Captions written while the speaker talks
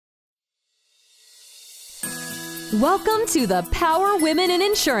Welcome to the Power Women in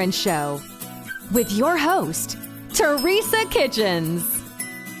Insurance Show with your host, Teresa Kitchens.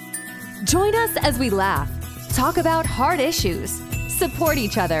 Join us as we laugh, talk about hard issues, support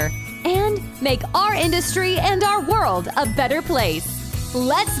each other, and make our industry and our world a better place.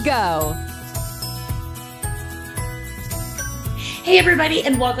 Let's go. Hey, everybody,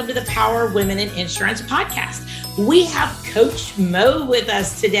 and welcome to the Power Women in Insurance podcast. We have Coach Mo with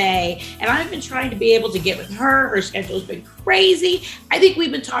us today, and I've been trying to be able to get with her. Her schedule's been crazy. I think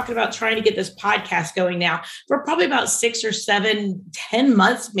we've been talking about trying to get this podcast going now for probably about 6 or 7, 10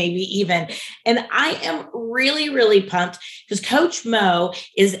 months, maybe even. And I am really, really pumped because Coach Mo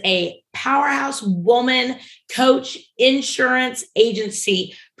is a powerhouse woman, coach, insurance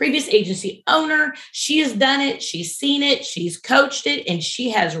agency, previous agency owner. She has done it. She's seen it. She's coached it, and she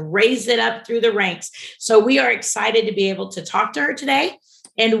has raised it up through the ranks. So we are excited to be able to talk to her today.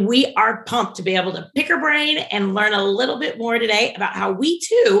 And we are pumped to be able to pick her brain and learn a little bit more today about how we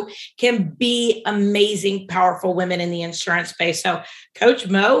too can be amazing, powerful women in the insurance space. So Coach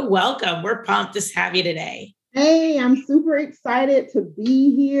Mo, welcome. We're pumped to have you today. Hey, I'm super excited to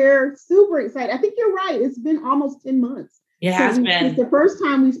be here. Super excited. I think you're right. It's been almost 10 months. It has been. It's the first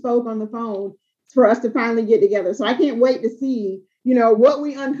time we spoke on the phone for us to finally get together. So I can't wait to see, what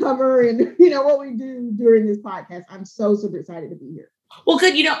we uncover and, what we do during this podcast. I'm so super excited to be here. Well,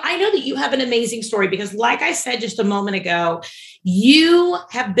 good. I know that you have an amazing story because like I said just a moment ago, you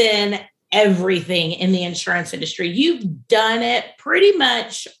have been everything in the insurance industry. You've done it pretty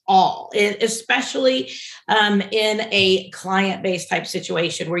much all, especially in a client-based type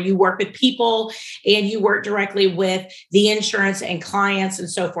situation where you work with people and you work directly with the insurance and clients and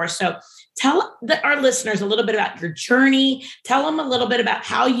so forth. So tell our listeners a little bit about your journey. Tell them a little bit about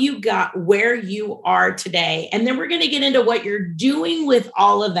how you got where you are today. And then we're going to get into what you're doing with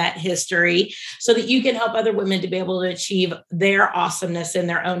all of that history so that you can help other women to be able to achieve their awesomeness in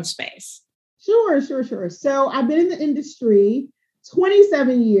their own space. Sure. So I've been in the industry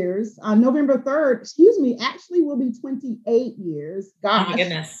 27 years. November 3rd, actually will be 28 years. Gosh. Oh my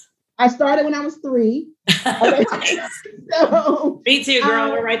goodness. I started when I was 3. So, me too,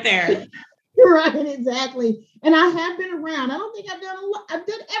 girl. We're right there. Right, exactly. And I have been around. I don't think I've done a lot. I've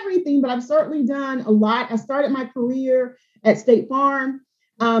done everything, but I've certainly done a lot. I started my career at State Farm.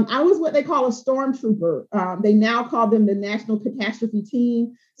 I was what they call a stormtrooper. They now call them the National Catastrophe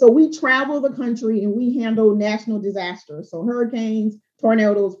Team. So we travel the country and we handle national disasters. So hurricanes,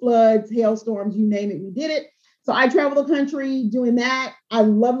 tornadoes, floods, hailstorms, you name it, we did it. So I travel the country doing that. I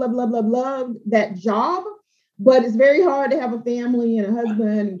love that job, but it's very hard to have a family and a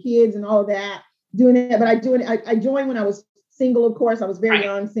husband and kids and all of that doing that. But I joined when I was single, of course. I was very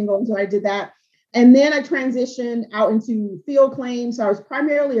young, single, and so I did that. And then I transitioned out into field claims. So I was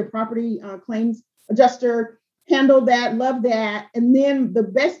primarily a property claims adjuster, handled that, loved that. And then the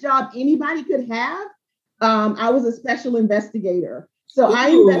best job anybody could have, I was a special investigator. So I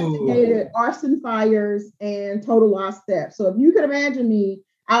investigated arson fires and total loss theft. So if you could imagine me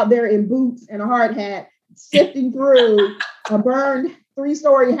out there in boots and a hard hat, sifting through a burned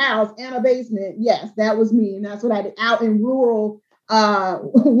 3-story house and a basement, yes, that was me. And that's what I did out in rural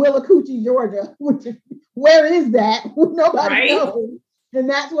Willacoochee, Georgia, where is that? Nobody knows. And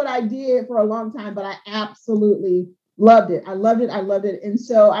that's what I did for a long time, but I absolutely loved it. I loved it. And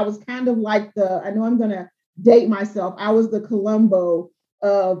so I was kind of like I know I'm going to date myself. I was the Columbo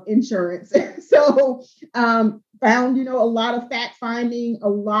of insurance. So found, a lot of fact finding, a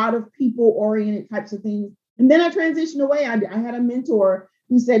lot of people oriented types of things. And then I transitioned away. I had a mentor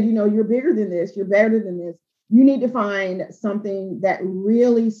who said, you're bigger than this. You're better than this. You need to find something that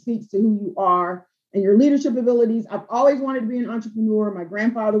really speaks to who you are and your leadership abilities. I've always wanted to be an entrepreneur. My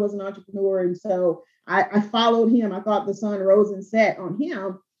grandfather was an entrepreneur. And so I followed him. I thought the sun rose and set on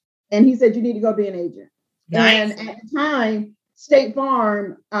him. And he said, you need to go be an agent. Nice. And at the time, State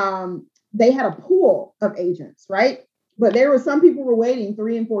Farm, they had a pool of agents, right? But there were some people were waiting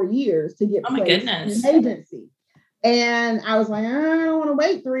 3 and 4 years to get placed in an agency. And I was like, I don't want to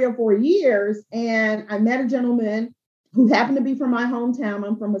wait 3 or 4 years. And I met a gentleman who happened to be from my hometown.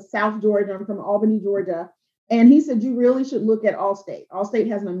 I'm from South Georgia. I'm from Albany, Georgia. And he said, you really should look at Allstate. Allstate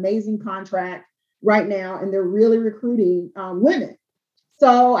has an amazing contract right now, and they're really recruiting women.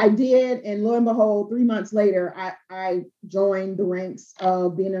 So I did, and lo and behold, 3 months later, I joined the ranks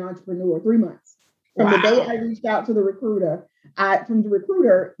of being an entrepreneur. 3 months. From the day I reached out to the recruiter,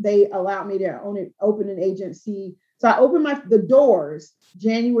 they allowed me to open an agency. So I opened the doors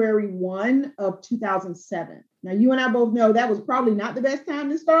January 1 of 2007. Now, you and I both know that was probably not the best time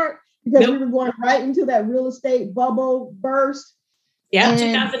to start because we were going right into that real estate bubble burst. Yeah,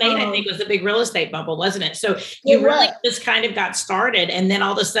 2008, I think, was the big real estate bubble, wasn't it? So you really just kind of got started, and then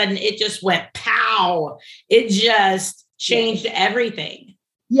all of a sudden it just went pow. It just changed everything.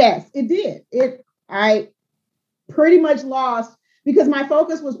 Yes, it did. I pretty much lost because my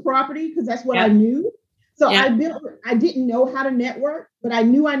focus was property because that's what I knew. So I didn't know how to network, but I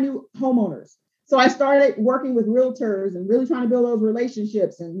knew homeowners. So I started working with realtors and really trying to build those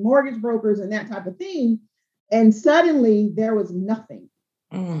relationships and mortgage brokers and that type of thing. And suddenly there was nothing.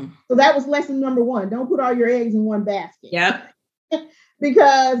 So that was lesson number one. Don't put all your eggs in one basket. Yep.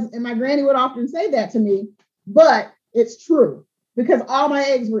 And my granny would often say that to me, but it's true because all my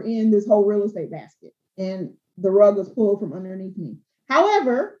eggs were in this whole real estate basket and the rug was pulled from underneath me.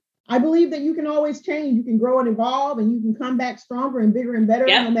 However, I believe that you can always change. You can grow and evolve and you can come back stronger and bigger and better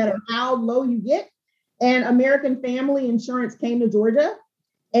no matter how low you get. And American Family Insurance came to Georgia.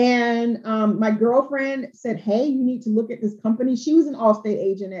 And my girlfriend said, hey, you need to look at this company. She was an Allstate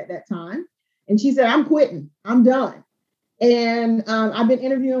agent at that time. And she said, I'm quitting. I'm done. And I've been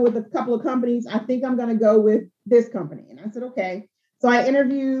interviewing with a couple of companies. I think I'm going to go with this company. And I said, okay. So I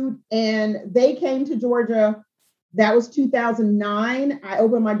interviewed and they came to Georgia. That was 2009. I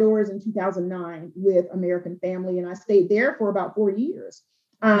opened my doors in 2009 with American Family. And I stayed there for about 4 years.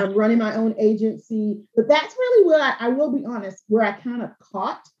 Running my own agency. But that's really where I will be honest, where I kind of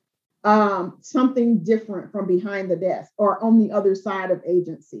caught something different from behind the desk or on the other side of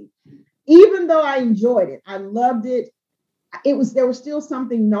agency. Even though I enjoyed it, I loved it. There was still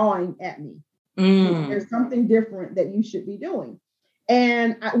something gnawing at me. There's something different that you should be doing.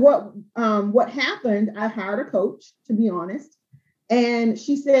 And what happened, I hired a coach, to be honest. And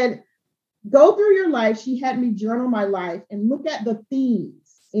she said, go through your life. She had me journal my life and look at the themes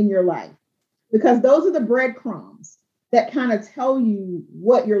in your life, because those are the breadcrumbs that kind of tell you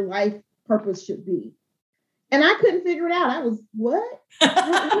what your life purpose should be. And I couldn't figure it out. I was, what? What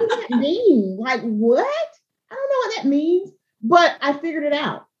does that mean? Like, what? I don't know what that means, but I figured it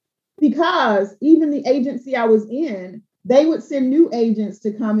out because even the agency I was in, they would send new agents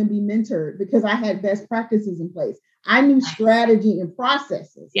to come and be mentored because I had best practices in place. I knew strategy and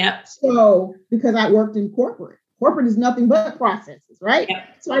processes. Yep. So because I worked in corporate is nothing but processes, right? Yep.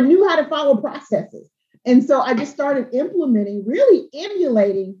 So I knew how to follow processes. And so I just started implementing, really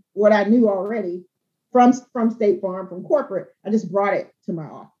emulating what I knew already from State Farm, from corporate. I just brought it to my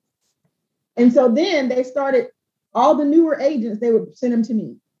office. And so then they started, all the newer agents, they would send them to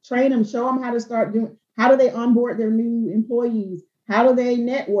me, train them, show them how to start doing, how do they onboard their new employees? How do they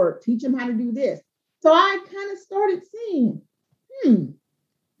network? Teach them how to do this. So I kind of started seeing,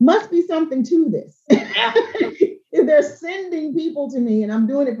 must be something to this. Yeah. If they're sending people to me and I'm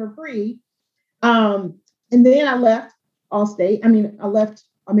doing it for free. And then I left Allstate. I left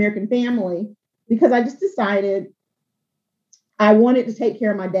American Family because I just decided I wanted to take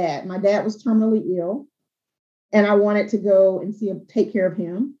care of my dad. My dad was terminally ill and I wanted to go and take care of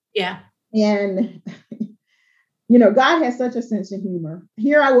him. Yeah. And God has such a sense of humor.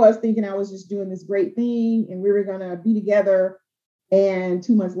 Here I was thinking I was just doing this great thing and we were going to be together. And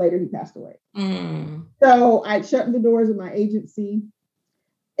 2 months later, he passed away. So I shut the doors of my agency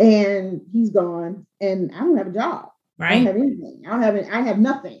and he's gone and I don't have a job. Right. I don't have anything. I have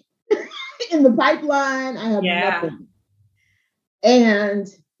nothing in the pipeline. I have nothing. And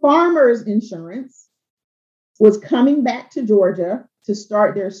Farmers Insurance was coming back to Georgia to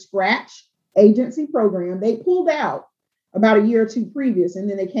start their scratch agency program. They pulled out about a year or two previous, and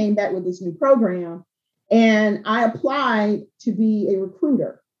then they came back with this new program. And I applied to be a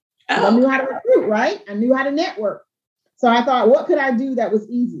recruiter. I knew how to recruit, right? I knew how to network. So I thought, what could I do that was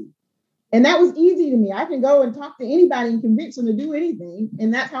easy? And that was easy to me. I can go and talk to anybody and convince them to do anything.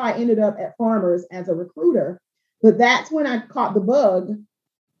 And that's how I ended up at Farmers as a recruiter. But that's when I caught the bug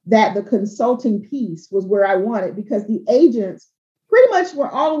that the consulting piece was where I wanted, because the agents pretty much were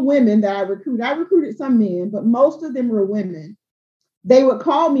all women that I recruited. I recruited some men, but most of them were women. They would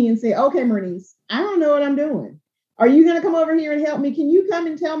call me and say, okay, Mernice, I don't know what I'm doing. Are you going to come over here and help me? Can you come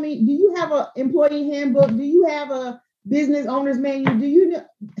and tell me, do you have an employee handbook? Do you have a business owner's manual? Do you know,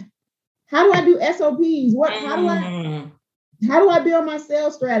 how do I do SOPs? How do I build my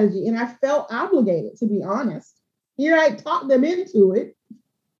sales strategy? And I felt obligated, to be honest. Here I talked them into it.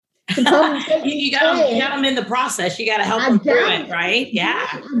 You got them in the process. You got to help them through it, right? Yeah.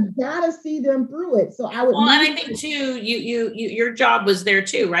 I got to see them through it. So I would. Well, and I think too, your job was there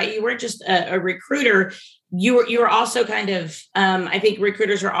too, right? You weren't just a recruiter. You were also kind of, I think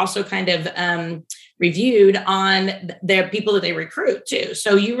recruiters are also kind of reviewed on their people that they recruit too.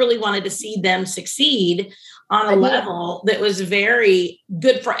 So you really wanted to see them succeed on a level that was very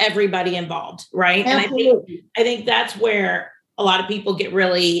good for everybody involved, right? Absolutely. And I think that's where a lot of people get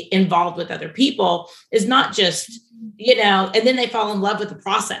really involved with other people is not just, and then they fall in love with the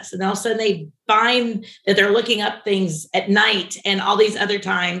process. And all of a sudden they find that they're looking up things at night and all these other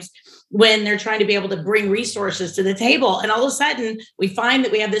times when they're trying to be able to bring resources to the table. And all of a sudden we find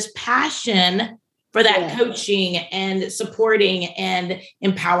that we have this passion for that coaching and supporting and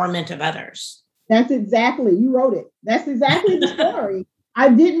empowerment of others. That's exactly, you wrote it. That's exactly the story. I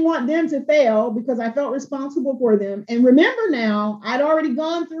didn't want them to fail because I felt responsible for them. And remember now, I'd already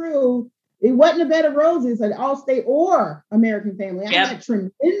gone through, it wasn't a bed of roses at Allstate or American Family. I had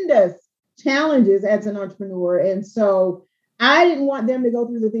tremendous challenges as an entrepreneur. And so I didn't want them to go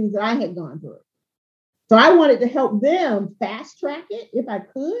through the things that I had gone through. So I wanted to help them fast track it if I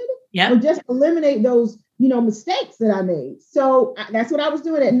could, or just eliminate those, mistakes that I made. So that's what I was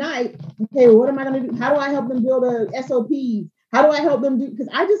doing at night. Okay, well, what am I going to do? How do I help them build a SOPs? How do I help them do? Because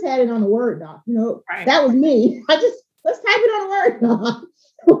I just had it on a Word doc, that was me. Let's type it on a Word doc.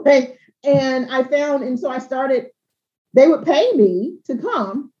 Okay. And so I started, they would pay me to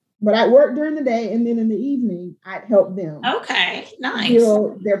come, but I'd work during the day. And then in the evening, I'd help them. Okay, nice.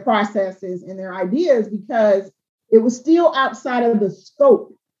 Build their processes and their ideas because it was still outside of the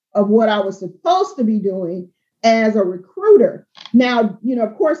scope of what I was supposed to be doing as a recruiter. Now,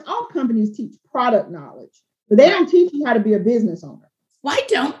 of course, all companies teach product knowledge, but they don't teach you how to be a business owner. Why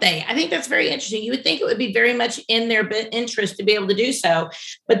don't they? I think that's very interesting. You would think it would be very much in their interest to be able to do so.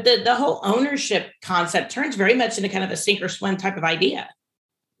 But the whole ownership concept turns very much into kind of a sink or swim type of idea.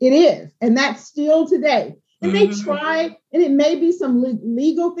 It is. And that's still today. And they try, and it may be some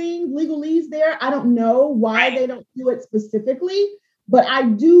legal things, legalese there. I don't know why they don't do it specifically, but I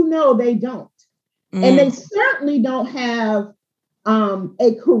do know they don't. And they certainly don't have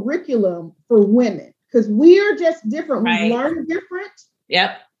a curriculum for women because we are just different. We learn different.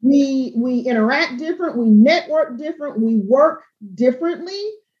 Yep. We interact different. We network different. We work differently.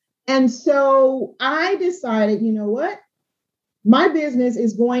 And so I decided, you know what? My business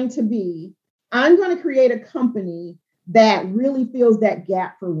is going to be, I'm going to create a company that really fills that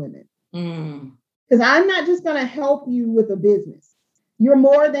gap for women. Because I'm not just going to help you with a business. You're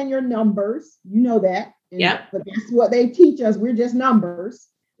more than your numbers. You know that. But that's what they teach us. We're just numbers.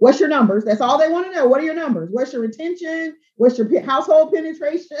 What's your numbers? That's all they want to know. What are your numbers? What's your retention? What's your household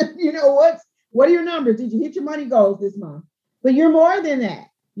penetration? What are your numbers? Did you hit your money goals this month? But you're more than that.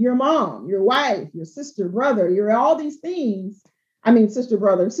 Your mom, your wife, your sister, brother, you're all these things. I mean, sister,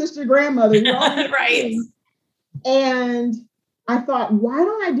 brother, sister, grandmother, you're all these things. And I thought, why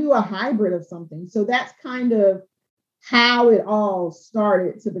don't I do a hybrid of something? So that's kind of how it all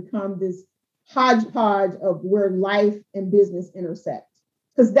started to become this hodgepodge of where life and business intersect.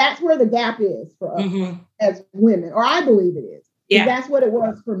 Because that's where the gap is for us as women, or I believe it is. Yeah. That's what it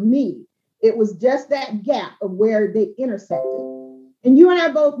was for me. It was just that gap of where they intersected. And you and I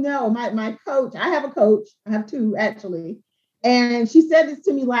both know my coach, I have a coach, I have two actually. And she said this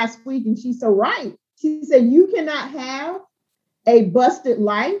to me last week, and she's so right. She said, you cannot have a busted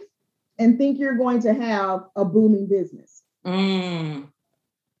life and think you're going to have a booming business. And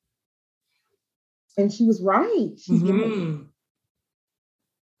she was right. She's right.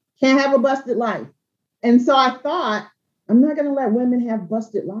 Can't have a busted life. And so I thought, I'm not going to let women have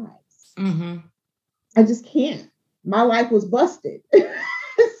busted lives. I just can't. My life was busted.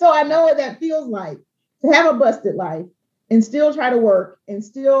 So I know what that feels like to have a busted life and still try to work and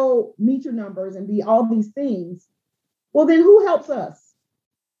still meet your numbers and be all these things. Well, then who helps us?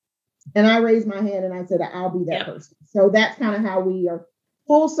 And I raised my hand and I said, I'll be that person. So that's kind of how we are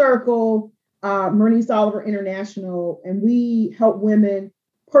full circle, Bernice Oliver International, and we help women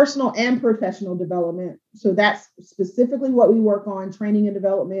personal and professional development. So that's specifically what we work on, training and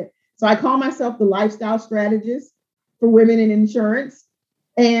development. So I call myself the lifestyle strategist for women in insurance.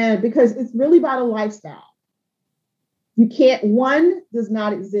 And because it's really about a lifestyle. One does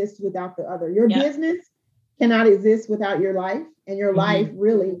not exist without the other. Your business cannot exist without your life, and your life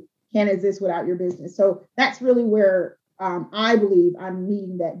really can't exist without your business. So that's really where I believe I'm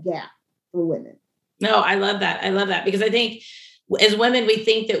meeting that gap for women. No, I love that. I love that because I think as women, we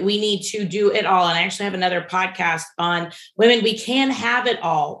think that we need to do it all. And I actually have another podcast on women. We can have it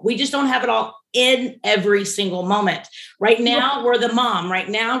all. We just don't have it all in every single moment. Right now, we're the mom. Right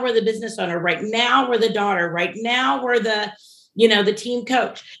now, we're the business owner. Right now, we're the daughter. Right now, we're the team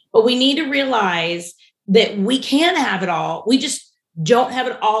coach. But we need to realize that we can have it all. We just don't have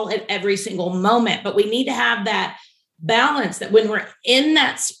it all at every single moment. But we need to have that balance that when we're in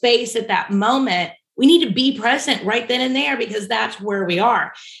that space at that moment, we need to be present right then and there because that's where we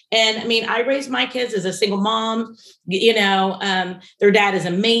are. And I mean, I raised my kids as a single mom. Their dad is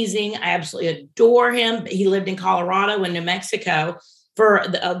amazing. I absolutely adore him. He lived in Colorado and New Mexico for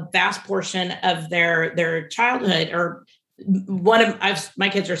a vast portion of their childhood, or my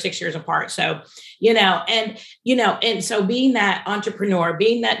kids are 6 years apart. So, and so being that entrepreneur,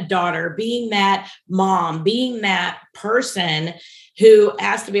 being that daughter, being that mom, being that person who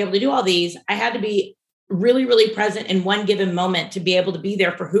has to be able to do all these, I had to be really, really present in one given moment to be able to be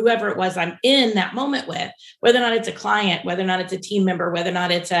there for whoever it was I'm in that moment with, whether or not it's a client, whether or not it's a team member, whether or not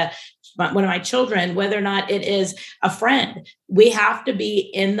it's one of my children, whether or not it is a friend. We have to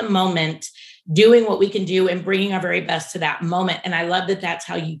be in the moment doing what we can do and bringing our very best to that moment. And I love that that's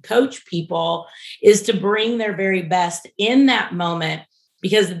how you coach people, is to bring their very best in that moment,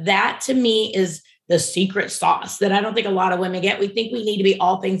 because that to me is the secret sauce that I don't think a lot of women get. We think we need to be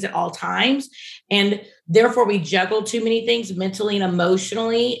all things at all times. And therefore we juggle too many things mentally and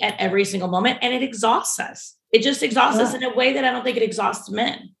emotionally at every single moment. And it exhausts us. It just exhausts us in a way that I don't think it exhausts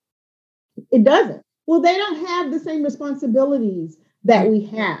men. It doesn't. Well, they don't have the same responsibilities that we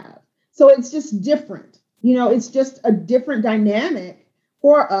have. So it's just different. It's just a different dynamic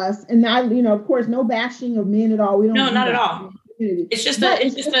for us. And of course, no bashing of men at all. We don't. No, not at all. It's just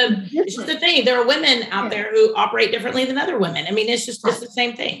a thing. There are women out there who operate differently than other women. I mean, it's the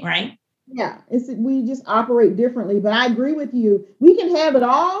same thing, right? Yeah, we just operate differently. But I agree with you. We can have it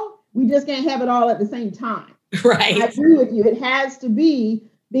all. We just can't have it all at the same time. Right. I agree with you. It has to be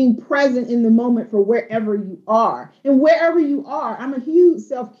being present in the moment for wherever you are. And wherever you are, I'm a huge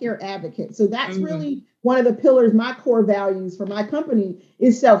self-care advocate. So that's really one of the pillars, my core values for my company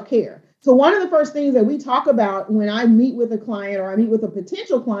is self-care. So one of the first things that we talk about when I meet with a client or I meet with a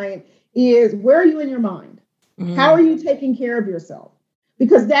potential client is, where are you in your mind? How are you taking care of yourself?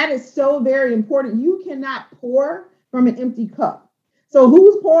 Because that is so very important. You cannot pour from an empty cup. So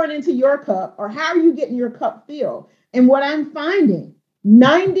who's pouring into your cup, or how are you getting your cup filled? And what I'm finding,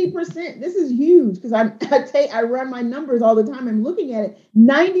 90%, this is huge because I run my numbers all the time. I'm looking at it.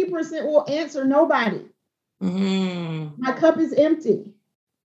 90% will answer nobody. My cup is empty.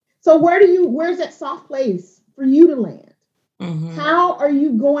 So where's that soft place for you to land? How are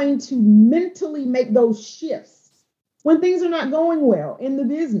you going to mentally make those shifts when things are not going well in the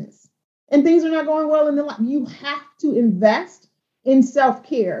business and things are not going well in the life? You have to invest in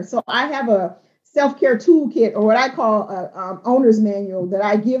self-care. So I have a self-care toolkit, or what I call a owner's manual, that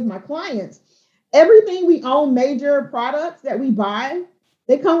I give my clients. Everything we own, major products that we buy,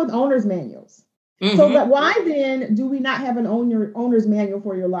 they come with owner's manuals. So that why then do we not have an owner's manual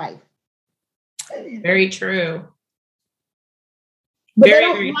for your life? Very true. But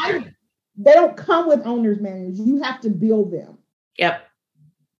they don't come with owner's manuals. You have to build them. Yep.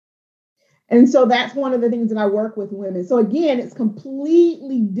 And so that's one of the things that I work with women. So again, it's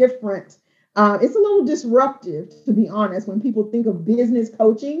completely different. It's a little disruptive, to be honest, when people think of business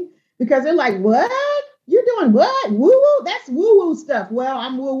coaching, because they're like, what? You're doing what? Woo-woo? That's woo-woo stuff. Well,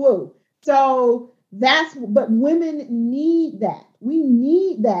 I'm woo-woo. So but women need that. We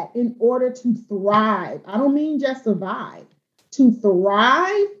need that in order to thrive. I don't mean just survive. To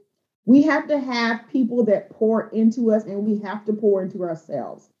thrive, we have to have people that pour into us, and we have to pour into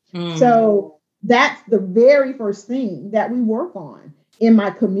ourselves. So that's the very first thing that we work on in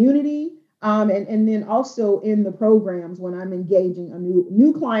my community. And then also in the programs when I'm engaging a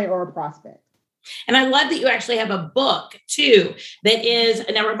new client or a prospect. And I love that you actually have a book too, that is,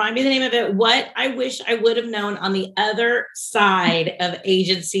 now remind me the name of it, What I Wish I Would Have Known on the Other Side of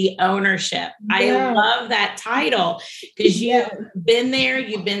Agency Ownership. Yeah. I love that title because you've been there,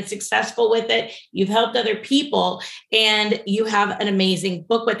 you've been successful with it, you've helped other people, and you have an amazing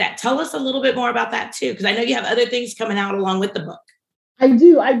book with that. Tell us a little bit more about that too, because I know you have other things coming out along with the book. I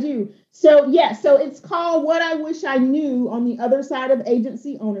do. So it's called What I Wish I Knew on the Other Side of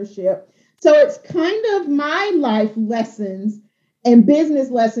Agency Ownership. So it's kind of my life lessons and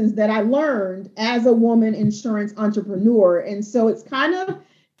business lessons that I learned as a woman insurance entrepreneur. And so it's kind of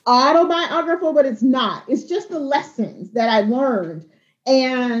autobiographical, but it's not. It's just the lessons that I learned.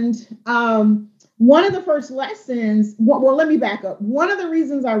 And one of the first lessons, well, let me back up. One of the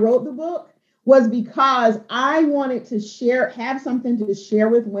reasons I wrote the book was because I wanted to have something to share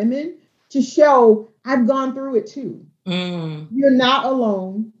with women, to show I've gone through it too. You're not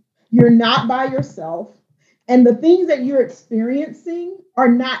alone. You're not by yourself. And the things that you're experiencing are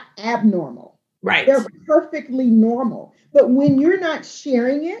not abnormal. Right. They're perfectly normal. But when you're not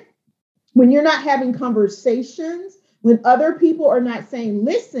sharing it, when you're not having conversations, when other people are not saying,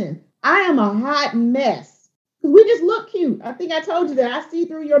 listen, I am a hot mess. because we just look cute. I think I told you that. I see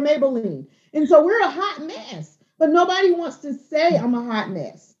through your Maybelline. And so we're a hot mess, but nobody wants to say I'm a hot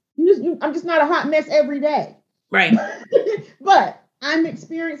mess. I'm just not a hot mess every day. Right. But I'm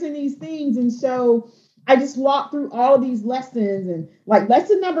experiencing these things. And so I just walk through all of these lessons. And like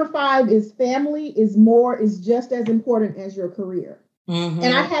lesson number 5 is family is just as important as your career. Mm-hmm.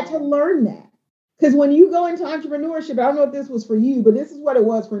 And I had to learn that. Because when you go into entrepreneurship, I don't know if this was for you, but this is what it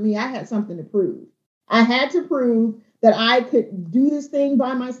was for me. I had something to prove. I had to prove that I could do this thing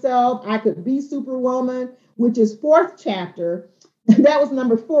by myself. I could be Superwoman, which is 4th chapter. And that was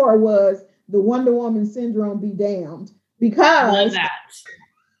number 4, was the Wonder Woman syndrome be damned. Because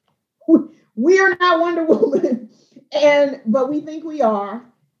we are not Wonder Woman, but we think we are.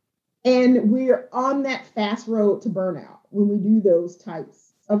 And we're on that fast road to burnout when we do those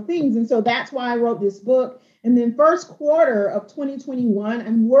types of things. And so that's why I wrote this book. And then first quarter of 2021,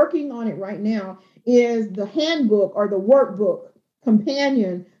 I'm working on it right now, is the handbook or the workbook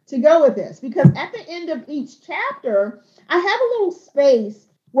companion to go with this. Because at the end of each chapter, I have a little space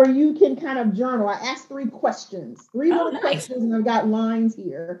where you can kind of journal. I asked 3 questions, questions, and I've got lines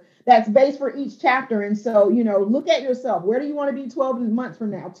here that's based for each chapter. And so, look at yourself. Where do you want to be 12 months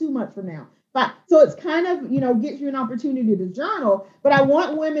from now, 2 months from now? But so it's kind of, gives you an opportunity to journal, but I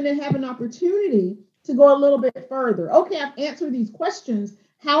want women to have an opportunity to go a little bit further. Okay, I've answered these questions.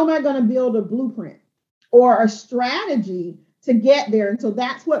 How am I going to build a blueprint or a strategy to get there? And so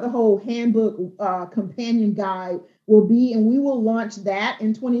that's what the whole handbook companion guide will be. And we will launch that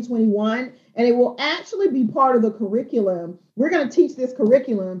in 2021. And it will actually be part of the curriculum. We're going to teach this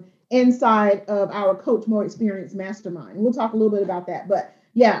curriculum inside of our Coach Mo Experience Mastermind. And we'll talk a little bit about that. But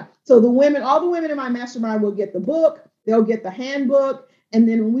yeah, so all the women in my mastermind will get the book. They'll get the handbook. And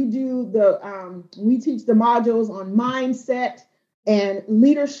then when we do we teach the modules on mindset and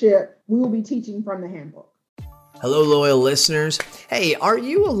leadership, we will be teaching from the handbook. Hello, loyal listeners. Hey, are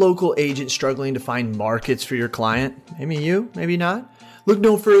you a local agent struggling to find markets for your client? Maybe you, maybe not. Look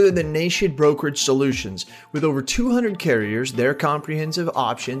no further than Nation Brokerage Solutions. With over 200 carriers, their comprehensive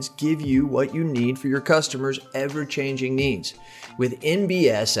options give you what you need for your customers' ever-changing needs. With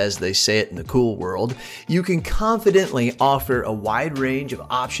NBS, as they say it in the cool world, you can confidently offer a wide range of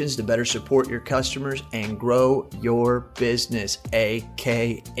options to better support your customers and grow your business,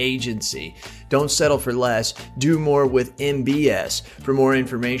 aka agency. Don't settle for less. Do more with NBS. For more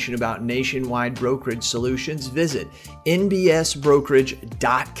information about nationwide brokerage solutions, visit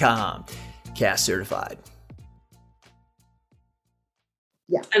nbsbrokerage.com. CAS certified.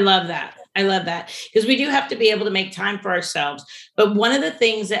 Yeah, I love that. Because we do have to be able to make time for ourselves. But one of the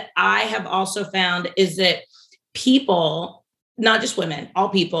things that I have also found is that people, not just women, all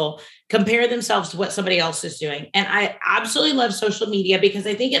people, compare themselves to what somebody else is doing. And I absolutely love social media because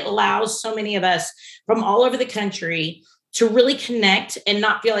I think it allows so many of us from all over the country to really connect and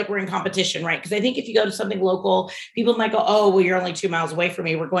not feel like we're in competition, right? Because I think if you go to something local, people might go, oh, well, you're only 2 miles away from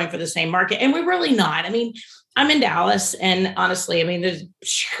me. We're going for the same market. And we're really not. I mean, I'm in Dallas, and honestly, there's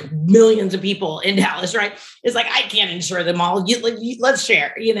millions of people in Dallas, right? It's like, I can't insure them all. Let's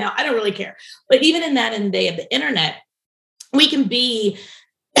share, I don't really care. But even in the day of the internet, we can be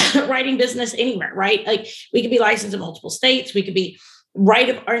writing business anywhere, right? Like we could be licensed in multiple states. We could be right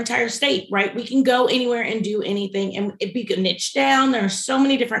of our entire state, right? We can go anywhere and do anything, and if we can niche down, there are so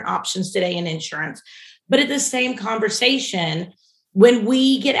many different options today in insurance. But at the same conversation, when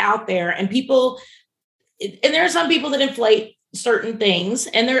we get out there and there are some people that inflate certain things,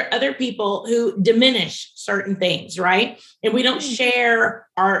 and there are other people who diminish certain things, right? And we don't share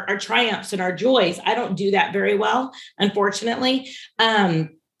our triumphs and our joys. I don't do that very well, unfortunately.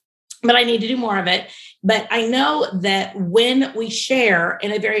 But I need to do more of it. But I know that when we share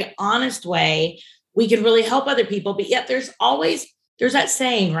in a very honest way, we can really help other people. But yet there's that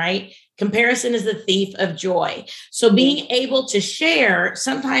saying, right? Comparison is the thief of joy. So being able to share,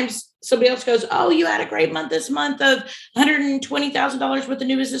 sometimes somebody else goes, oh, you had a great month this month of $120,000 worth of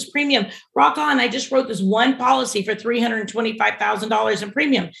new business premium. Rock on. I just wrote this one policy for $325,000 in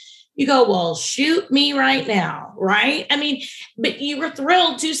premium. You go, well, shoot me right now, right? But you were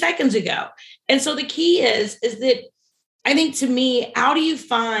thrilled 2 seconds ago. And so the key is that I think, to me, how do you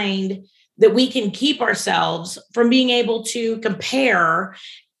find that we can keep ourselves from being able to compare?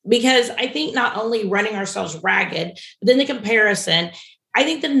 Because I think not only running ourselves ragged, but then the comparison, I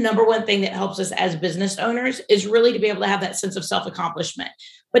think the number one thing that helps us as business owners is really to be able to have that sense of self-accomplishment.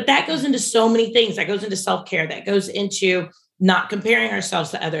 But that goes into so many things. That goes into self-care. That goes into not comparing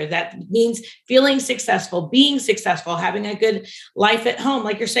ourselves to others. That means feeling successful, being successful, having a good life at home.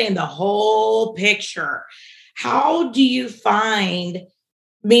 Like you're saying, the whole picture. How do you find,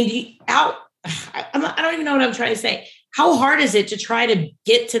 I I don't even know what I'm trying to say. How hard is it to try to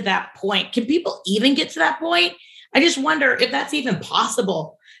get to that point? Can people even get to that point? I just wonder if that's even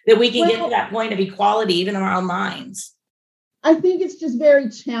possible, that we can get to that point of equality, even in our own minds. I think it's just very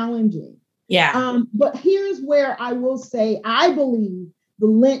challenging. Yeah. But here's where I will say, I believe the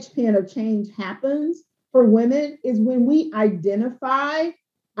linchpin of change happens for women is when we identify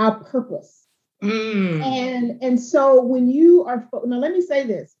our purpose. And so when you are, now let me say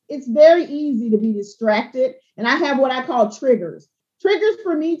this, it's very easy to be distracted. And I have what I call triggers. Triggers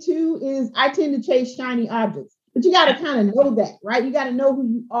for me too is I tend to chase shiny objects, but you got to kind of know that, right? You got to know who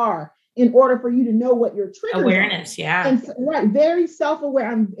you are in order for you to know what your triggers awareness, are. Yeah. And right, very self-aware.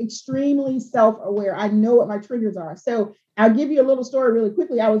 I'm extremely self-aware. I know what my triggers are. So I'll give you a little story really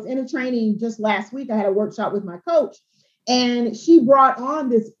quickly. I was in a training just last week. I had a workshop with my coach, and she brought on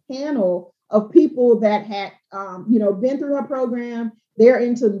this panel of people that had, been through her program. They're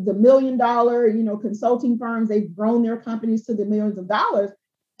into the $1 million, consulting firms. They've grown their companies to the millions of dollars.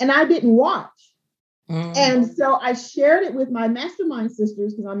 And I didn't watch. And so I shared it with my mastermind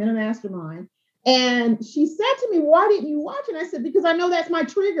sisters because I'm in a mastermind. And she said to me, why didn't you watch? And I said, because I know that's my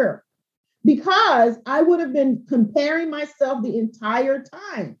trigger. Because I would have been comparing myself the entire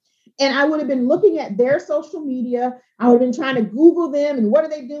time. And I would have been looking at their social media. I would have been trying to Google them and what are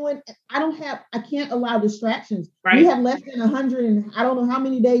they doing? I can't allow distractions. Right. We have less than 100 and I don't know how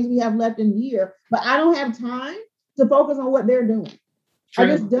many days we have left in the year, but I don't have time to focus on what they're doing. True. I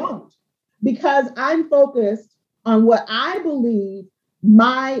just don't, because I'm focused on what I believe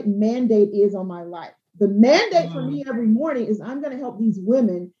my mandate is on my life. The mandate for me every morning is I'm going to help these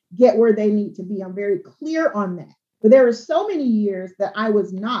women get where they need to be. I'm very clear on that. But there were so many years that I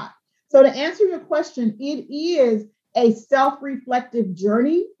was not. So to answer your question, it is a self-reflective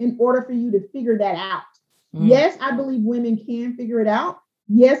journey in order for you to figure that out. Yes, I believe women can figure it out.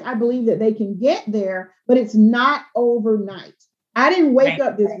 Yes, I believe that they can get there, but it's not overnight. I didn't wake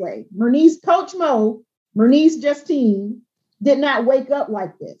up this way. Coach Mo, Mernice Justine did not wake up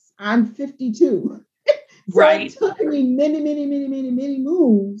like this. I'm 52. So it took me many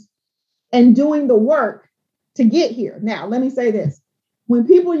moves and doing the work to get here. Now, let me say this. When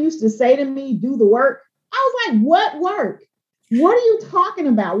people used to say to me, do the work, I was like, what work? What are you talking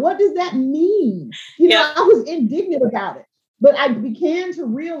about? What does that mean? I was indignant about it. But I began to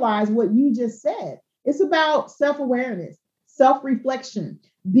realize what you just said. It's about self-awareness, self-reflection,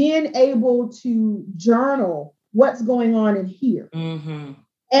 being able to journal what's going on in here and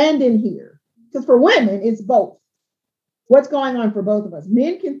in here. Because for women, it's both. What's going on for both of us?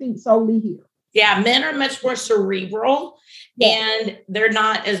 Men can think solely here. Yeah, men are much more cerebral and they're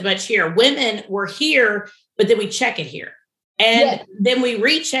not as much here. Women, we're here, but then we check it here. And then we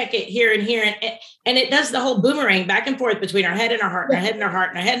recheck it here and here. And it does the whole boomerang back and forth between our head and our heart, and our head and our heart,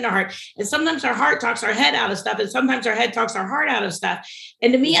 and our head and our heart. And sometimes our heart talks our head out of stuff. And sometimes our head talks our heart out of stuff.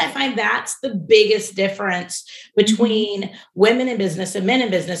 And to me, I find that's the biggest difference between women in business and men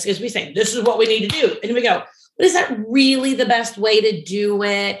in business, because we say, this is what we need to do. And we go, but is that really the best way to do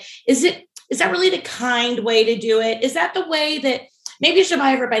it? Is that really the kind way to do it? Is that the way that maybe I should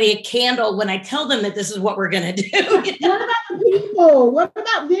buy everybody a candle when I tell them that this is what we're going to do? What about the people? What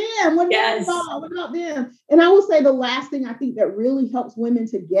about them? What about them? And I will say the last thing I think that really helps women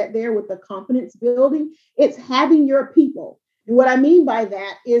to get there with the confidence building, it's having your people. And what I mean by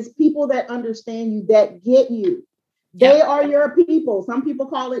that is people that understand you, that get you. Yep. They are your people. Some people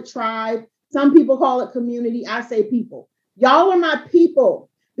call it tribe. Some people call it community. I say people. Y'all are my people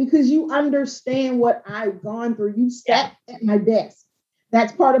because you understand what I've gone through. You sat at my desk.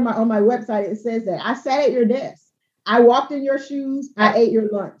 That's part of on my website. It says that I sat at your desk. I walked in your shoes. I ate your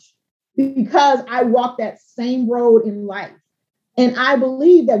lunch because I walked that same road in life. And I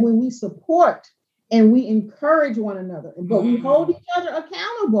believe that when we support and we encourage one another, but we hold each other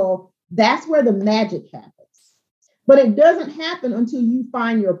accountable, that's where the magic happens. But it doesn't happen until you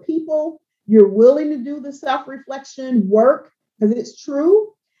find your people, you're willing to do the self-reflection work, because it's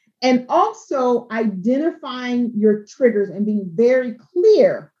true. And also identifying your triggers and being very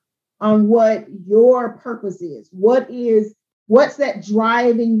clear on what your purpose is. What's that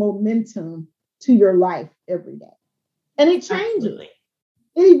driving momentum to your life every day? And it changes. Absolutely.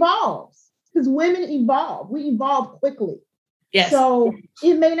 It evolves because women evolve. We evolve quickly. Yes. So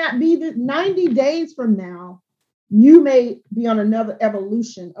it may not be that 90 days from now, you may be on another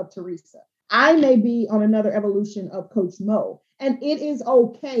evolution of Teresa. I may be on another evolution of Coach Mo. And it is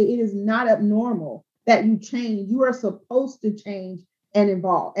okay. It is not abnormal that you change. You are supposed to change and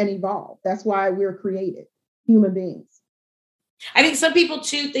evolve. That's why we're created, human beings. I think some people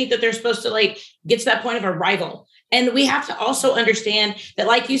too think that they're supposed to get to that point of arrival And we have to also understand that,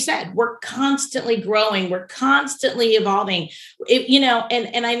 like you said, we're constantly growing. We're constantly evolving,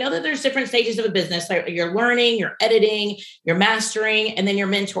 and I know that there's different stages of a business. Like you're learning, you're editing, you're mastering, and then you're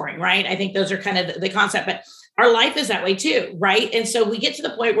mentoring, right? I think those are kind of the concept, but our life is that way too, right? And so we get to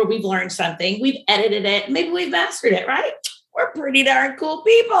the point where we've learned something, we've edited it, maybe we've mastered it, right? We're pretty darn cool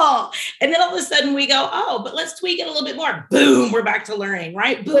people. And then all of a sudden we go, oh, but let's tweak it a little bit more. Boom, we're back to learning,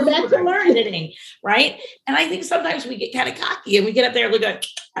 right? Boom, We're back to learning. editing, right? And I think sometimes we get kind of cocky and we get up there and we go,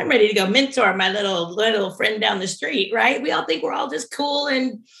 I'm ready to go mentor my little friend down the street, right? We all think we're all just cool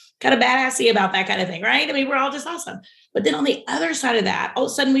and kind of badassy about that kind of thing, right? I mean, we're all just awesome. But then on the other side of that, all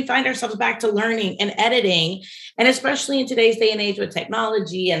of a sudden we find ourselves back to learning and editing. And especially in today's day and age with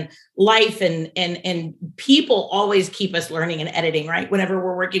technology and life and people always keep us learning and editing, right? Whenever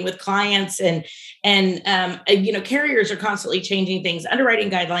we're working with clients and carriers are constantly changing things,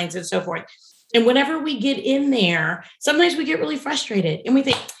 underwriting guidelines and so forth. And whenever we get in there, sometimes we get really frustrated and we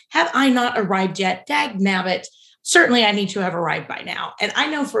think, have I not arrived yet? Dag nabbit. Certainly I need to have arrived by now. And I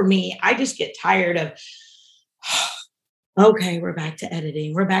know for me, I just get tired of, okay, we're back to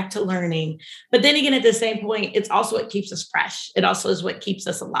editing. We're back to learning. But then again, at the same point, it's also what keeps us fresh. It also is what keeps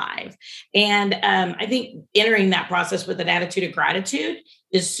us alive. And I think entering that process with an attitude of gratitude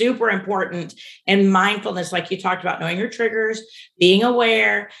is super important. And mindfulness, like you talked about, knowing your triggers, being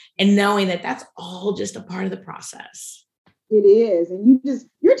aware, and knowing that that's all just a part of the process. It is. And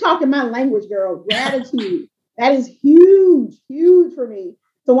you're talking my language, girl. Gratitude. That is huge, huge for me.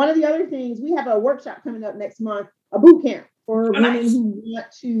 So one of the other things, we have a workshop coming up next month, a boot camp for women who want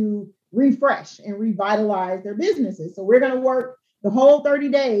to refresh and revitalize their businesses. So we're going to work the whole 30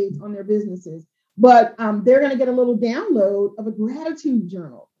 days on their businesses, but they're going to get a little download of a gratitude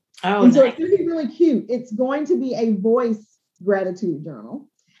journal. Oh, and so nice. it's going to be really cute. It's going to be a voice gratitude journal.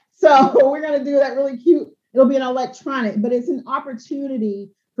 So we're going to do that really cute. It'll be an electronic, but it's an opportunity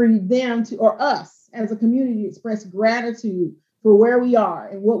for them to, or us as a community, to express gratitude for where we are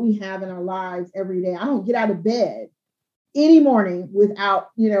and what we have in our lives every day. I don't get out of bed any morning without,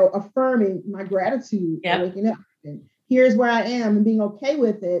 affirming my gratitude for waking up. And here's where I am and being okay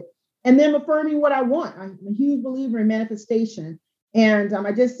with it. And then affirming what I want. I'm a huge believer in manifestation. And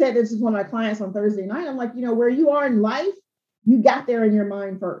I just said this to one of my clients on Thursday night. I'm like, where you are in life, you got there in your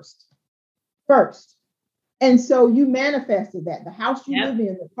mind first. And so you manifested that. The house you live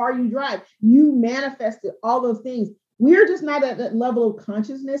in, the car you drive, you manifested all those things. We're just not at that level of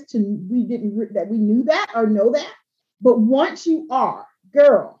consciousness we knew that or know that. But once you are,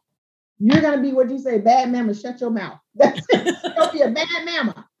 girl, you're going to be what you say, bad mama, shut your mouth. That's it. You'll be a bad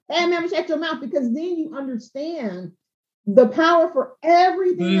mama. Bad mama, shut your mouth, because then you understand the power for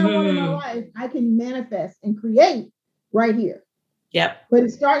everything I want in my life. I can manifest and create right here. Yep. But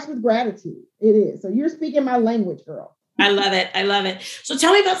it starts with gratitude. It is. So you're speaking my language, girl. I love it. I love it. So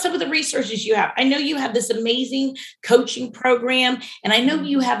tell me about some of the resources you have. I know you have this amazing coaching program, and I know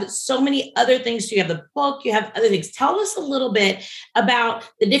you have so many other things. So you have the book, you have other things. Tell us a little bit about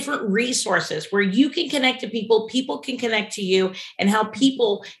the different resources where you can connect to people, people can connect to you, and how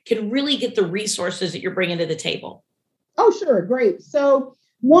people can really get the resources that you're bringing to the table. Oh, sure. Great. So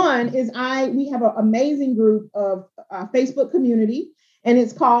one is we have an amazing group of Facebook community, and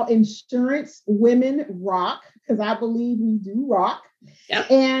it's called Insurance Women Rock, because I believe we do rock.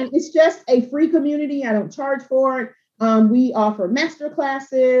 Yep. And it's just a free community. I don't charge for it. We offer master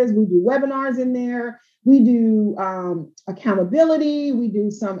classes. We do webinars in there. We do accountability. We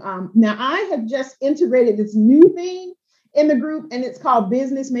do some. Now, I have just integrated this new thing in the group, and it's called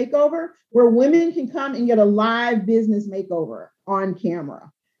Business Makeover, where women can come and get a live business makeover on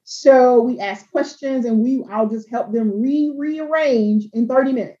camera. So we ask questions, and I'll just help them rearrange in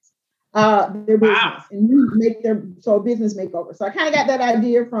 30 minutes their business and make their business makeover. So I kind of got that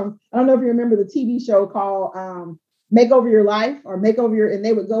idea from, I don't know if you remember the TV show called Make Over Your Life or Make Over Your, and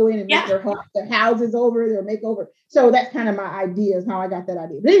they would go in and make their houses over, their makeover. So that's kind of my idea, is how I got that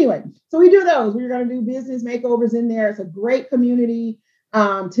idea. But anyway, so we do those. We're going to do business makeovers in there. It's a great community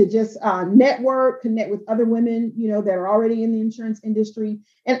to just network, connect with other women, that are already in the insurance industry.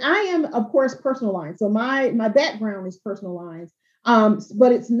 And I am, of course, personal lines. So my background is personal lines,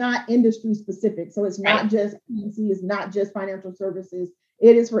 but it's not industry specific. So it's not just P&C, it's not just financial services.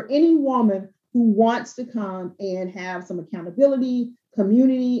 It is for any woman who wants to come and have some accountability,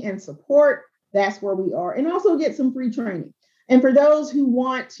 community, and support. That's where we are. And also get some free training. And for those who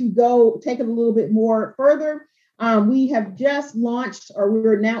want to go take it a little bit more further, we have just launched,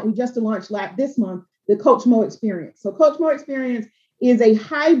 we just launched this month, the Coach Mo Experience. So Coach Mo Experience is a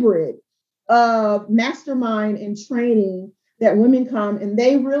hybrid of mastermind and training that women come and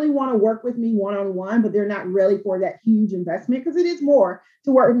they really want to work with me one-on-one, but they're not ready for that huge investment because it is more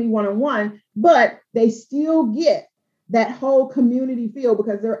to work with me one-on-one, but they still get that whole community feel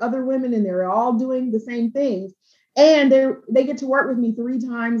because there are other women and they're all doing the same things. And they get to work with me 3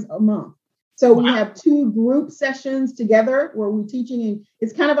 times a month. So we have 2 group sessions together where we're teaching, and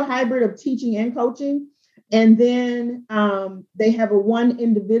it's kind of a hybrid of teaching and coaching. And then they have a 1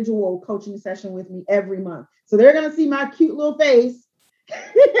 individual coaching session with me every month. So they're going to see my cute little face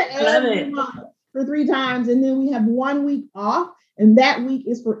every month for 3 times. And then we have 1 week off. And that week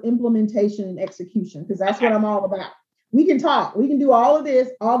is for implementation and execution, because that's what I'm all about. We can talk, we can do all of this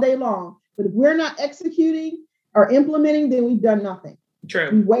all day long. But if we're not executing or implementing, then we've done nothing. True.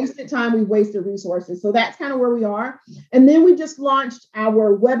 We wasted time, we wasted resources. So that's kind of where we are. And then we just launched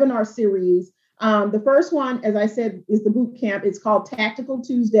our webinar series. The first one, as I said, is the boot camp. It's called Tactical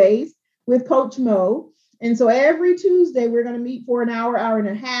Tuesdays with Coach Mo. And so every Tuesday, we're going to meet for an hour, hour and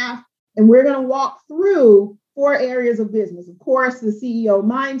a half, and we're going to walk through 4 areas of business. Of course, the CEO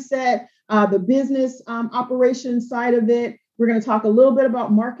mindset, the business operations side of it. We're going to talk a little bit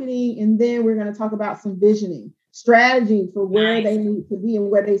about marketing, and then we're going to talk about some visioning, strategy for where they need to be and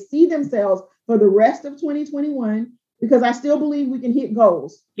where they see themselves for the rest of 2021, because I still believe we can hit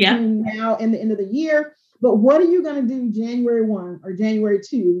goals between now and the end of the year. But what are you going to do January 1 or January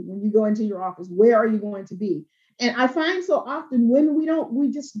 2 when you go into your office? Where are you going to be? And I find so often when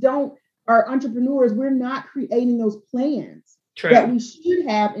we just don't, our entrepreneurs, we're not creating those plans that we should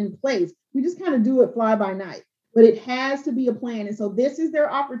have in place. We just kind of do it fly by night, but it has to be a plan. And so this is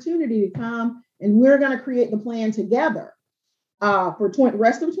their opportunity to come, and we're going to create the plan together for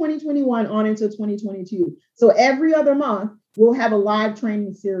rest of 2021 on into 2022. So every other month, we'll have a live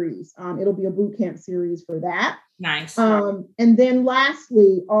training series. It'll be a boot camp series for that. Nice. And then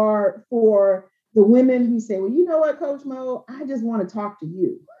lastly are for the women who say, well, you know what, Coach Mo, I just want to talk to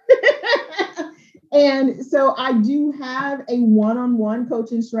you. And so I do have a one-on-one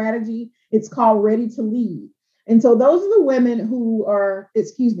coaching strategy. It's called Ready to Lead. And so those are the women who are,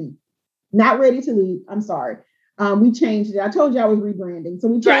 not ready to lead. I'm sorry. We changed it. I told you I was rebranding. So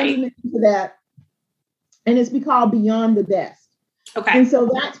we changed it to that. And it's called Beyond the Desk. Okay. And so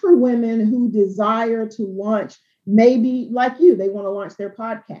that's for women who desire to launch, maybe like you, they want to launch their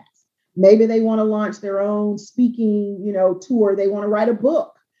podcast. Maybe they want to launch their own speaking, tour. They want to write a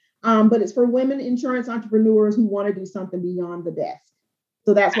book. But it's for women insurance entrepreneurs who want to do something beyond the desk.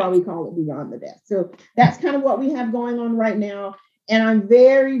 So that's why we call it Beyond the Desk. So that's kind of what we have going on right now. And I'm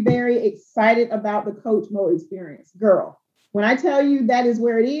very, very excited about the Coach Mo experience. Girl, when I tell you that is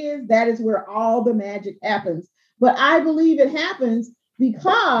where it is, that is where all the magic happens. But I believe it happens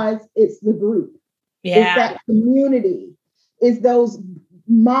because it's the group. Yeah. It's that community. It's those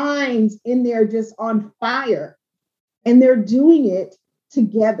minds in there just on fire. And they're doing it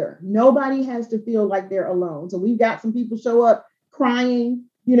together. Nobody has to feel like they're alone. So we've got some people show up crying,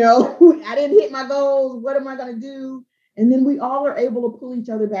 I didn't hit my goals. What am I going to do? And then we all are able to pull each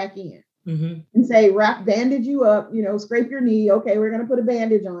other back in and say, bandage you up, scrape your knee. Okay, we're going to put a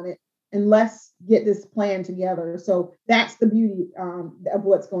bandage on it and let's get this plan together. So that's the beauty of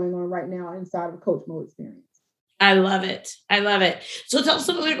what's going on right now inside of Coach Mo Experience. I love it. I love it. So tell us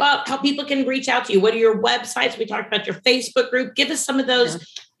a little bit about how people can reach out to you. What are your websites? We talked about your Facebook group. Give us some of those. Yeah.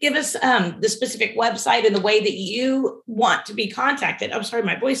 Give us the specific website and the way that you want to be contacted. I'm sorry,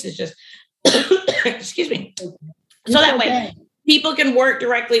 my voice is just, excuse me. So that way people can work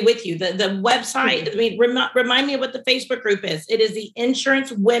directly with you. The website, remind me of what the Facebook group is. It is the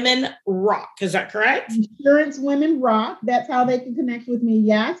Insurance Women Rock. Is that correct? Insurance Women Rock. That's how they can connect with me.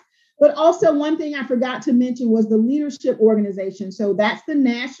 Yes. But also one thing I forgot to mention was the leadership organization. So that's the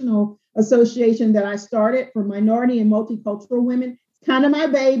national association that I started for minority and multicultural women. It's kind of my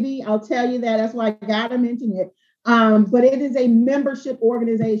baby. I'll tell you that. That's why I got to mention it. But it is a membership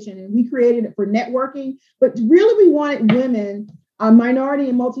organization, and we created it for networking. But really, we wanted women, minority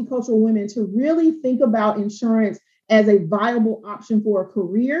and multicultural women, to really think about insurance as a viable option for a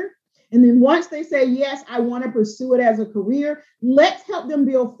career. And then once they say, yes, I want to pursue it as a career, let's help them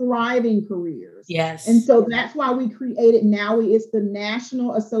build thriving careers. Yes. And so that's why we created NAWI. It's the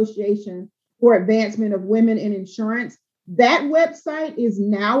National Association for Advancement of Women in Insurance. That website is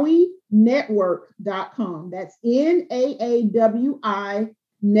NAWInetwork.com. That's NAAWI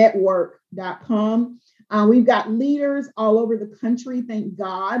network.com. We've got leaders all over the country. Thank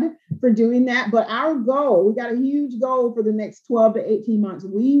God for doing that. But our goal, we got a huge goal for the next 12 to 18 months.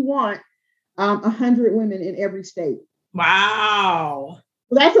 We want 100 women in every state. Wow.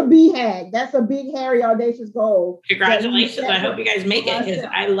 So that's a BHAG. That's a big, hairy, audacious goal. Congratulations. I hope you guys make it because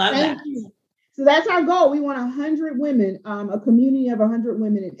I love that. You. So that's our goal. We want 100 women, a community of 100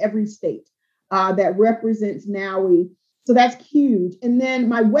 women in every state that represents NOWI. So that's huge. And then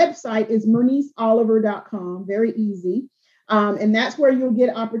my website is merniceoliver.com, very easy. And that's where you'll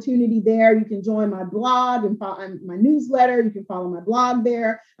get opportunity there. You can join my blog and follow my newsletter. You can follow my blog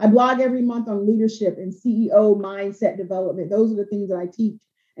there. I blog every month on leadership and CEO mindset development. Those are the things that I teach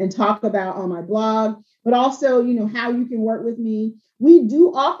and talk about on my blog, but also, how you can work with me. We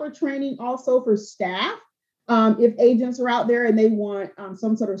do offer training also for staff. If agents are out there and they want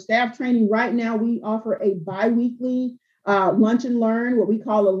some sort of staff training, right now we offer a bi-weekly lunch and learn, what we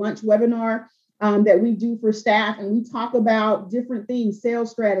call a lunch webinar that we do for staff. And we talk about different things,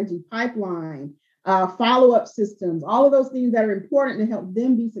 sales strategy, pipeline, follow-up systems, all of those things that are important to help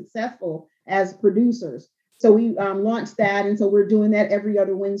them be successful as producers. So we launched that. And so we're doing that every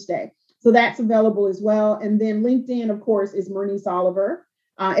other Wednesday. So that's available as well. And then LinkedIn, of course, is Mernice Oliver.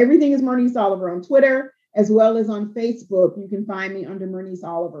 Everything is Mernice Oliver on Twitter, as well as on Facebook. You can find me under Mernice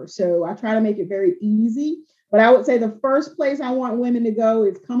Oliver. So I try to make it very easy. But I would say the first place I want women to go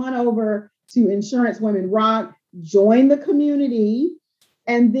is come on over to Insurance Women Rock, join the community,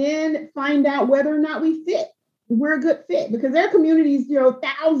 and then find out whether or not we fit. We're a good fit, because there are communities,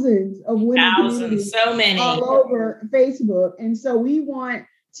 thousands of women communities, so many all over Facebook. And so we want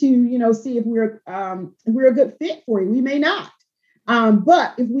to, see if we're a good fit for you. We may not.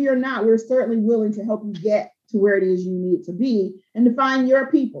 But if we are not, we're certainly willing to help you get to where it is you need to be and to find your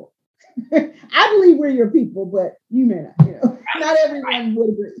people. I believe we're your people, but you may not, not everyone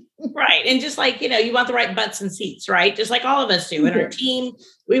would agree. Right. And just like, you want the right butts and seats, right? Just like all of us do in our team,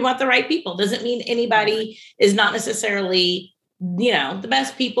 we want the right people. Doesn't mean anybody is not necessarily, the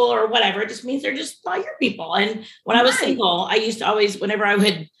best people or whatever. It just means they're just not your people. And when I was single, I used to always, whenever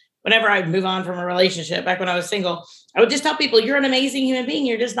I'd move on from a relationship, back when I was single, I would just tell people, you're an amazing human being.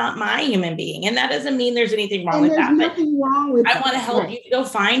 You're just not my human being. And that doesn't mean there's anything wrong with that. Nothing wrong with I want to help you to go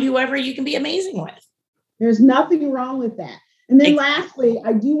find whoever you can be amazing with. There's nothing wrong with that. And then lastly,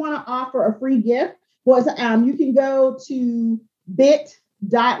 I do want to offer a free gift. You can go to bit.ly/Coach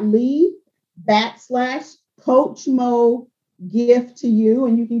Mo gift to you,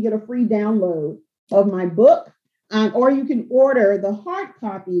 and you can get a free download of my book, or you can order the hard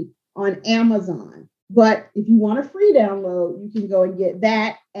copy on Amazon. But if you want a free download, you can go and get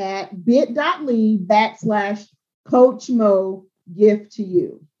that at bit.ly/Coach Mo gift to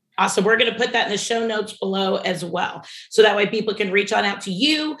you. Awesome. We're going to put that in the show notes below as well. So that way people can reach on out to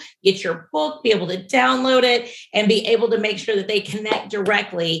you, get your book, be able to download it, and be able to make sure that they connect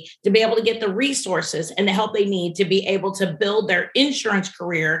directly to be able to get the resources and the help they need to be able to build their insurance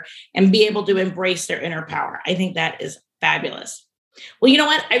career and be able to embrace their inner power. I think that is fabulous. Well, you know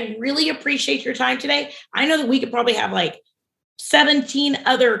what? I really appreciate your time today. I know that we could probably have like 17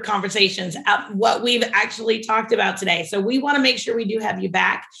 other conversations of what we've actually talked about today. So we want to make sure we do have you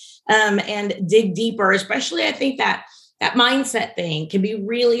back and dig deeper, especially I think that mindset thing can be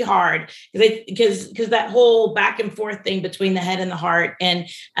really hard because that whole back and forth thing between the head and the heart. And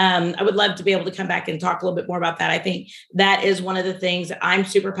I would love to be able to come back and talk a little bit more about that. I think that is one of the things that I'm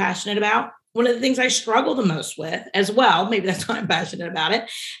super passionate about. One of the things I struggle the most with as well, maybe that's why I'm passionate about it.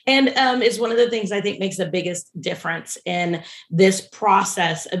 And it's one of the things I think makes the biggest difference in this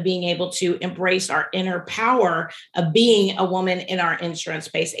process of being able to embrace our inner power of being a woman in our insurance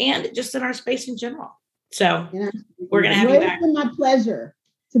space and just in our space in general. So we're going to have you back. It's been my pleasure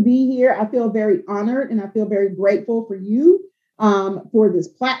to be here. I feel very honored and I feel very grateful for you for this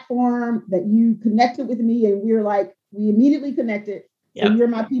platform that you connected with me. And we immediately connected. Yep. So you're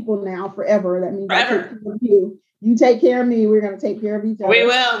my people now forever. That means forever. I take care of you. You take care of me. We're going to take care of each other. We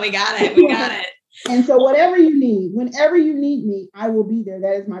will. We got it. We got it. And so whatever you need, whenever you need me, I will be there.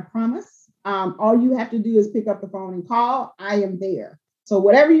 That is my promise. All you have to do is pick up the phone and call. I am there. So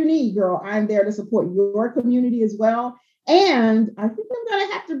whatever you need, girl, I'm there to support your community as well. And I think I'm going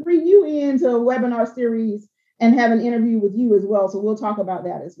to have to bring you into a webinar series and have an interview with you as well. So we'll talk about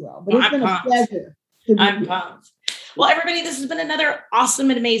that as well. But it's been a pleasure to be here. Pumped. Well, everybody, this has been another awesome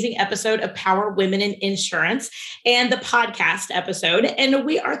and amazing episode of Power Women in Insurance and the podcast episode. And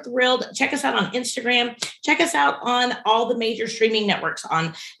we are thrilled. Check us out on Instagram. Check us out on all the major streaming networks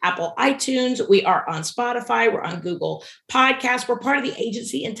on Apple iTunes. We are on Spotify. We're on Google Podcasts. We're part of the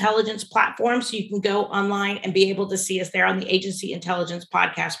Agency Intelligence platform. So you can go online and be able to see us there on the Agency Intelligence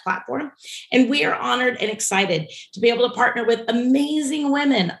podcast platform. And we are honored and excited to be able to partner with amazing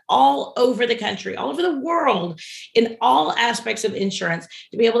women all over the country, all over the world, in all aspects of insurance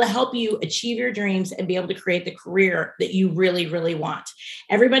to be able to help you achieve your dreams and be able to create the career that you really, really want.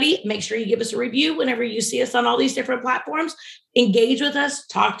 Everybody, make sure you give us a review whenever you see us on all these different platforms. Engage with us,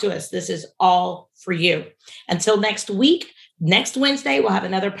 talk to us. This is all for you. Until next week, next Wednesday, we'll have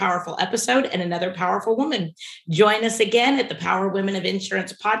another powerful episode and another powerful woman. Join us again at the Power Women of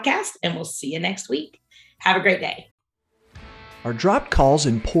Insurance podcast, and we'll see you next week. Have a great day. Are dropped calls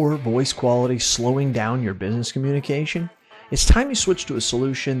and poor voice quality slowing down your business communication? It's time you switch to a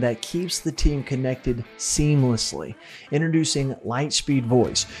solution that keeps the team connected seamlessly. Introducing Lightspeed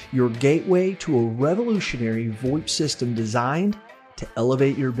Voice, your gateway to a revolutionary VoIP system designed to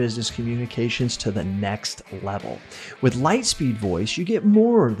elevate your business communications to the next level. With Lightspeed Voice, you get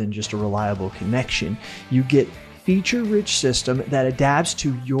more than just a reliable connection. You get feature-rich system that adapts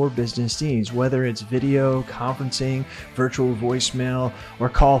to your business needs, whether it's video, conferencing, virtual voicemail, or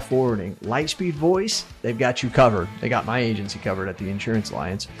call forwarding. Lightspeed Voice, they've got you covered. They got my agency covered at the Insurance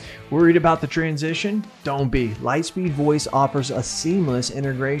Alliance. Worried about the transition? Don't be. Lightspeed Voice offers a seamless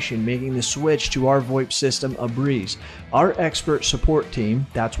integration, making the switch to our VoIP system a breeze. Our expert support team,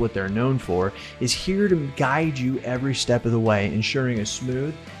 that's what they're known for, is here to guide you every step of the way, ensuring a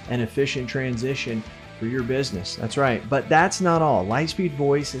smooth and efficient transition for your business. That's right. But that's not all. Lightspeed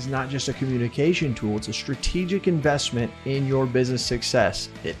Voice is not just a communication tool. It's a strategic investment in your business success.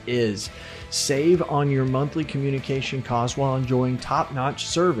 It is. Save on your monthly communication costs while enjoying top-notch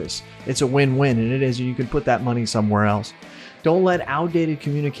service. It's a win-win, and it is. You can put that money somewhere else. Don't let outdated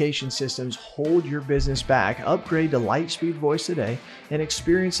communication systems hold your business back. Upgrade to Lightspeed Voice today and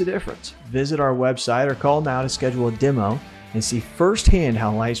experience the difference. Visit our website or call now to schedule a demo and see firsthand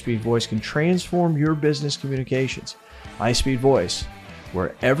how Lightspeed Voice can transform your business communications. Lightspeed Voice,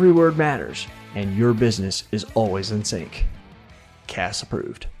 where every word matters and your business is always in sync. CAS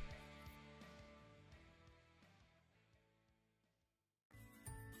approved.